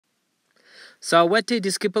Salvete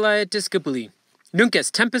discipulae et discipuli. Nunc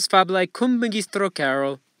est Tempus Fabulae cum Magister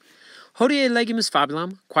Carroll. Hodie legimus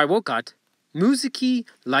fabulam, quae vocat, Musici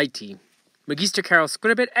Laeti. Magister Carroll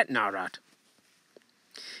scribit et narrat.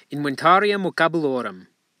 Inventarium vocabulorum.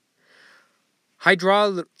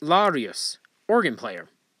 Hydraularius, organ player.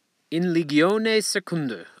 In legione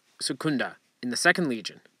secunda, in the second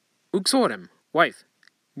legion. Uxorem, wife.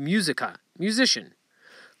 Musica, musician.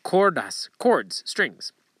 Cordas, chords,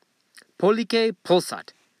 strings. Pollice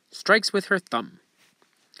pulsat, strikes with her thumb.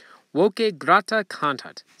 Voce grata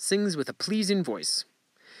cantat, sings with a pleasing voice.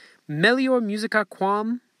 Melior musica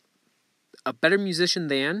quam, a better musician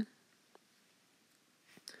than.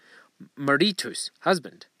 Maritus,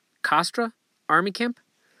 husband. Castra, army camp.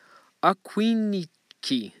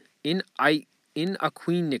 Aquinici, in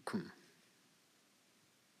Aquincum.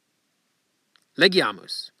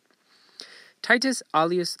 Legiamus. Titus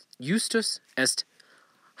alias Justus est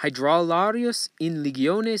hydraularius in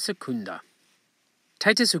legione secunda.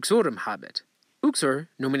 Titus uxorem habet. Uxor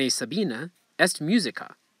nomine Sabina est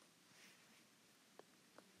musica.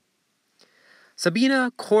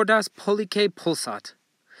 Sabina cordas pollice pulsat.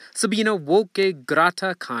 Sabina voce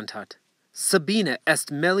grata cantat. Sabina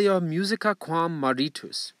est melior musica quam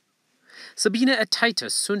maritus. Sabina et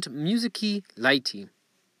Titus sunt musici Laeti.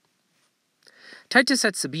 Titus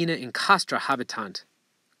et Sabina in Castra habitant.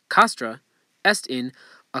 Castra est in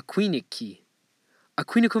Aquinici.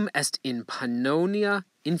 Aquincum est in Pannonia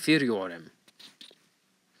inferiorem.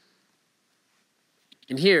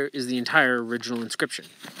 And here is the entire original inscription.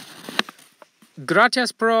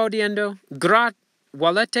 Gratias pro audiendo,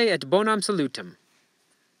 valete et bonam salutem.